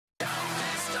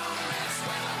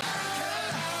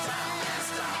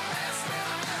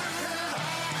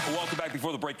back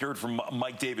before the break. You heard from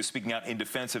Mike Davis speaking out in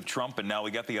defense of Trump, and now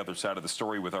we got the other side of the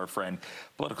story with our friend,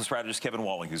 political strategist Kevin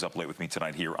Walling, who's up late with me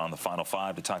tonight here on the Final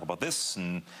Five to talk about this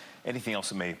and anything else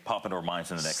that may pop into our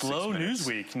minds in the next 6 minutes. Slow news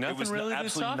week. Nothing really to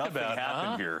talk about. Nothing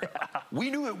happened here.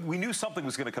 We knew something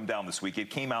was going to come down this week. It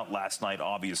came out last night,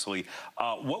 obviously.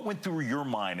 What went through your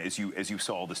mind as you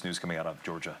saw all this news coming out of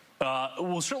Georgia?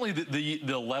 Well, certainly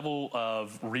the level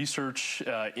of research,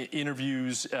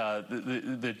 interviews,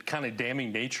 the kind of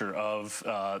damning nature of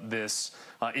this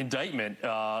indictment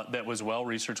that was well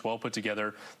researched, well put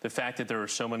together. The fact that there are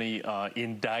so many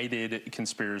indicted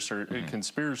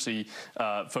conspiracy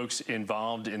folks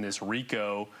involved in this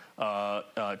RICO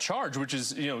charge, which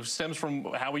is, stems from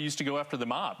how we used to go after the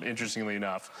mob, interestingly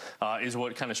enough, is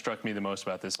what kind of struck me the most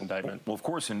about this indictment. Well, of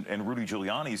course, and Rudy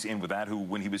Giuliani's in with that, who,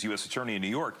 when he was U.S. Attorney in New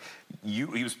York, he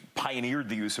was pioneered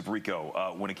the use of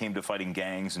RICO when it came to fighting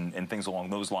gangs and things along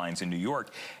those lines in New York.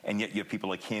 And yet you have people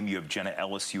like him, you have Jenna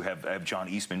Ellis, you have John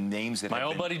Eastman, names that My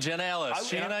old buddy Jenna Ellis.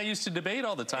 She and I used to debate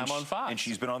all the time on Fox. And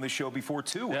she's been on this show before,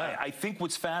 too. Yeah. I think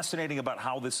what's fascinating about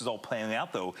how this is all playing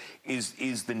out, though,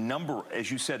 is the number,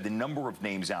 as you said, the number of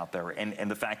names out there,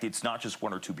 and the fact it's not just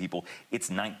one or two people, it's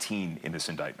 19 in this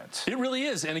indictment. It really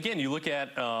is. And again, you look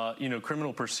at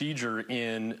criminal procedure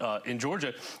in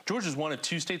Georgia. Georgia's one of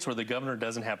two states where the governor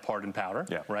doesn't have pardon power.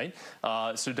 Yeah. Right.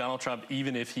 So Donald Trump,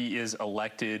 even if he is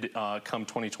elected come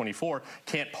 2024,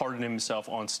 can't pardon himself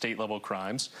on state level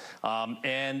crimes.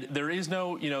 And there is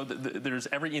no, there's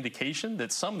every indication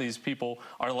that some of these people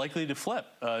are likely to flip,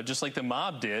 just like the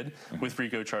mob did with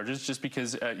RICO charges, just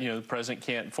because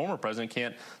the former president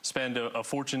can't spend a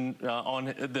fortune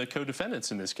on the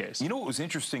co-defendants in this case. You know what was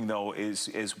interesting, though,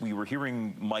 is we were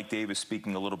hearing Mike Davis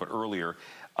speaking a little bit earlier.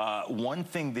 One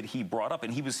thing that he brought up,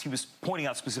 and he was pointing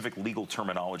out specific legal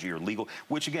terminology or legal,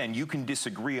 which again you can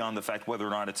disagree on the fact whether or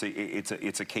not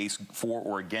it's a case for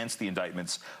or against the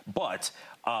indictments. But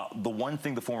the one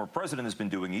thing the former president has been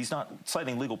doing, he's not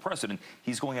citing legal precedent.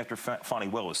 He's going after Fani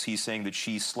Willis. He's saying that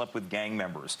she slept with gang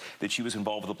members, that she was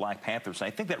involved with the Black Panthers. And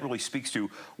I think that really speaks to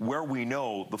where we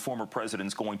know the former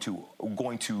president's going to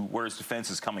where his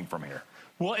defense is coming from here.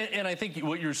 Well, and I think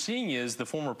what you're seeing is the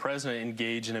former president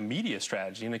engage in a media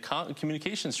strategy, in a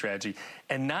communication strategy,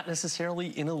 and not necessarily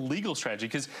in a legal strategy,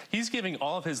 because he's giving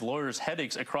all of his lawyers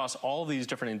headaches across all of these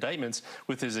different indictments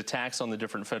with his attacks on the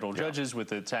different federal judges, with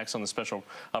the attacks on the special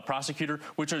prosecutor,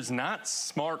 which is not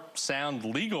smart, sound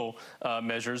legal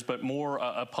measures, but more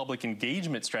a public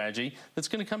engagement strategy that's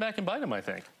going to come back and bite him, I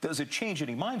think. Does it change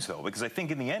any minds, though? Because I think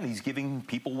in the end, he's giving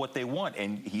people what they want,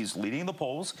 and he's leading the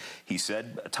polls. He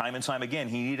said time and time again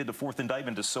he needed the fourth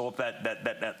indictment to sew up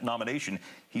that nomination.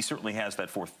 He certainly has that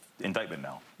fourth indictment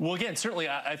now. Well, again, certainly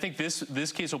I think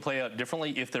this case will play out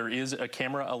differently if there is a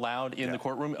camera allowed in the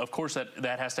courtroom. Of course,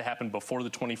 that has to happen before the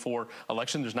 24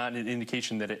 election. There's not an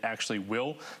indication that it actually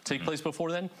will take place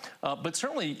before then. But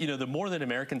certainly, the more that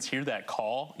Americans hear that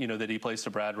call, that he placed to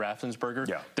Brad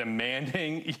Raffensperger,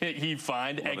 demanding he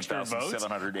find extra votes.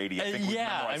 780.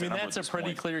 I mean, that's a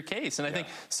pretty clear case. And I think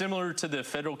similar to the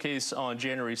federal case on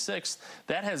January 6th,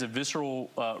 that has a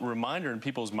visceral reminder in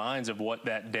people's minds of what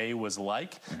that day was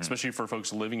like, especially for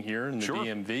folks living here in the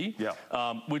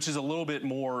DMV, which is a little bit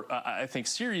more, I think,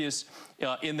 serious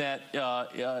in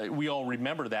that we all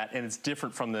remember that, and it's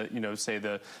different from the, say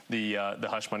the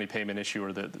hush money payment issue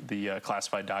or the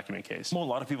classified document case. Well, a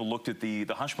lot of people looked at the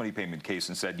hush money payment case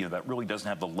and said, that really doesn't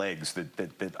have the legs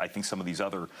that I think some of these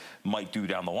other might do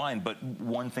down the line. But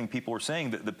one thing people are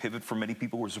saying, that the pivot for many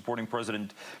people who are supporting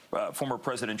former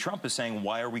President Trump is saying,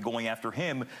 why are we going after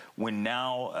him when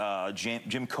now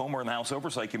Jim Comer and the House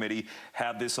Oversight Committee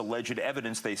have this alleged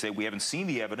evidence? They say we haven't seen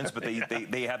the evidence, but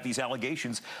they have these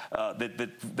allegations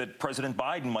that President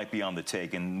Biden might be on the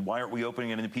take. And why aren't we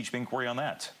opening an impeachment inquiry on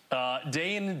that?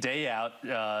 Day in and day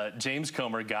out, James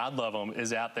Comer, God love him,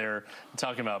 is out there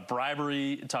talking about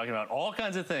bribery, talking about all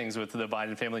kinds of things with the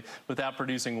Biden family without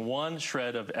producing one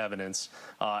shred of evidence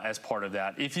as part of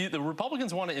that. If the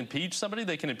Republicans want to impeach somebody,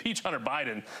 they can impeach Hunter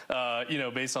Biden,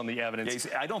 based on the evidence.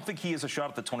 I don't think he has a shot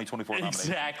at the 2024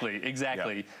 nomination.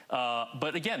 Exactly. Yeah.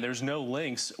 But again, there's no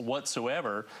links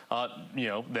whatsoever,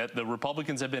 that the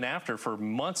Republicans have been after for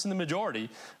months in the majority,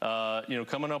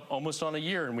 coming up almost on a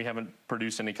year, and we haven't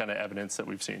produced any kind of evidence that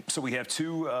we've seen. So we have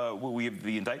two. We have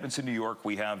the indictments in New York.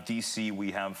 We have D.C.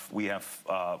 We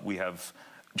have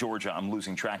Georgia, I'm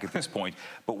losing track at this point.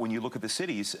 But when you look at the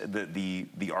cities,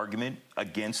 the argument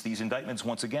against these indictments,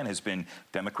 once again, has been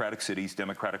Democratic cities,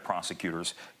 Democratic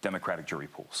prosecutors, Democratic jury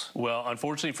pools. Well,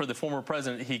 unfortunately for the former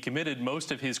president, he committed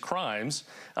most of his crimes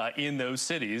in those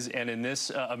cities. And in this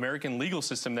American legal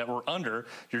system that we're under,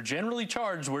 you're generally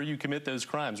charged where you commit those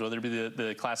crimes, whether it be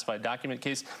the classified document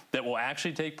case that will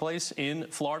actually take place in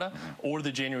Florida or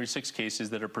the January 6 cases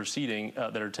that are proceeding,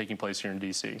 that are taking place here in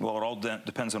D.C. Well, it all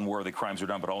depends on where the crimes are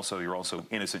done, but also you're also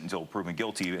innocent until proven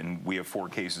guilty, and we have 4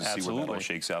 cases to see where that all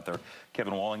shakes out there.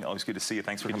 Kevin Walling, always good to see you.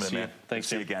 Thanks for coming in, man. Thanks,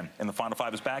 see you again. And the Final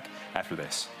Five is back after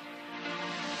this.